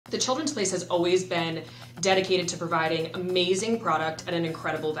The Children's Place has always been dedicated to providing amazing product at an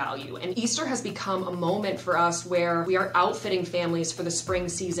incredible value. And Easter has become a moment for us where we are outfitting families for the spring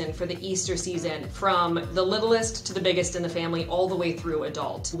season, for the Easter season, from the littlest to the biggest in the family, all the way through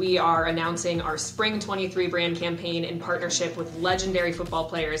adult. We are announcing our Spring 23 brand campaign in partnership with legendary football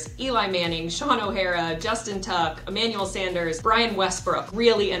players Eli Manning, Sean O'Hara, Justin Tuck, Emmanuel Sanders, Brian Westbrook,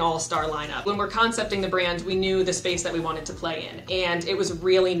 really an all-star lineup. When we're concepting the brand, we knew the space that we wanted to play in, and it was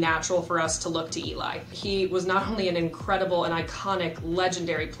really natural for us to look to Eli. He was not only an incredible and iconic,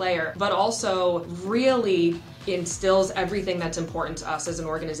 legendary player, but also really instills everything that's important to us as an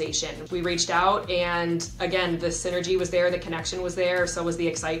organization. We reached out, and again, the synergy was there, the connection was there, so was the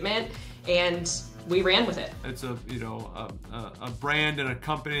excitement, and we ran with it. It's a brand and a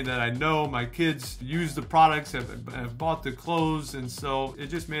company that I know. My kids use the products, have bought the clothes, and so it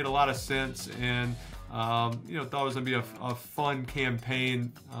just made a lot of sense. And thought it was gonna be a fun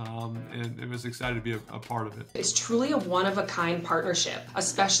campaign, and it was excited to be a part of it. It's truly a one-of-a-kind partnership,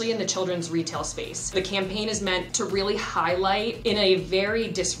 especially in the children's retail space. The campaign is meant to really highlight, in a very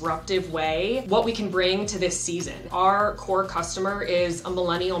disruptive way, what we can bring to this season. Our core customer is a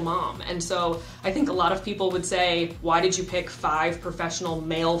millennial mom, and so I think a lot of people would say, why did you pick 5 professional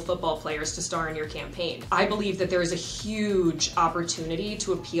male football players to star in your campaign? I believe that there is a huge opportunity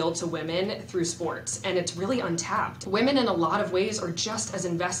to appeal to women through sports, and it's really untapped. Women in a lot of ways are just as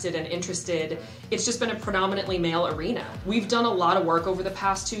invested and interested. It's just been a predominantly male arena. We've done a lot of work over the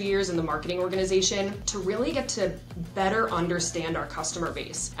past 2 years in the marketing organization to really get to better understand our customer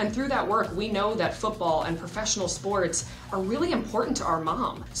base. And through that work, we know that football and professional sports are really important to our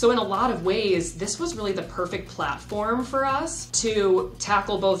mom. So in a lot of ways, this was really the perfect platform for us to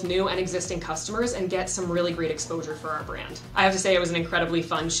tackle both new and existing customers and get some really great exposure for our brand. I have to say it was an incredibly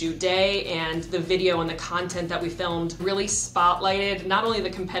fun shoot day, and the video and the content that we filmed really spotlighted not only the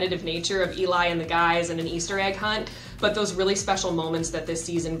competitive nature of Eli and the guys and an Easter egg hunt, but those really special moments that this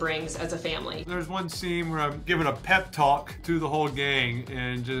season brings as a family. There's one scene where I'm giving a pep talk to the whole gang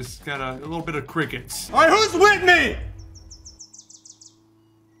and just kind of a little bit of crickets. All right, who's with me?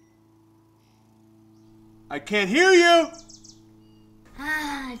 I can't hear you.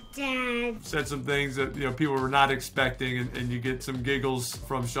 Ah, Dad. Said some things that people were not expecting, and you get some giggles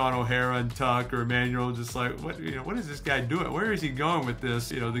from Sean O'Hara and Tuck or Emmanuel, just like, what is this guy doing? Where is he going with this?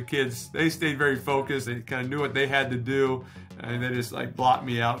 The kids, they stayed very focused. They kind of knew what they had to do, and they just like blocked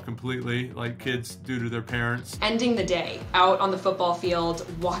me out completely, like kids do to their parents. Ending the day out on the football field,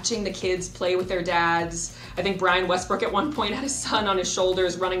 watching the kids play with their dads. I think Brian Westbrook at one point had his son on his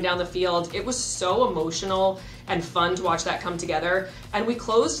shoulders running down the field. It was so emotional and fun to watch that come together. And we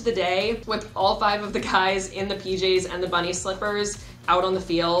closed the day with all 5 of the guys in the PJs and the bunny slippers out on the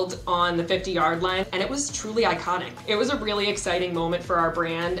field on the 50-yard line, and it was truly iconic. It was a really exciting moment for our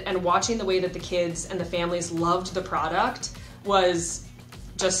brand, and watching the way that the kids and the families loved the product was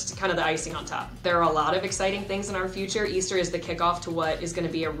just kind of the icing on top. There are a lot of exciting things in our future. Easter is the kickoff to what is going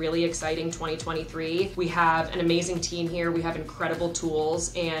to be a really exciting 2023. We have an amazing team here. We have incredible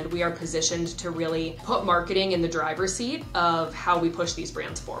tools, and we are positioned to really put marketing in the driver's seat of how we push these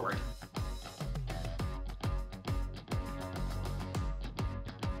brands forward.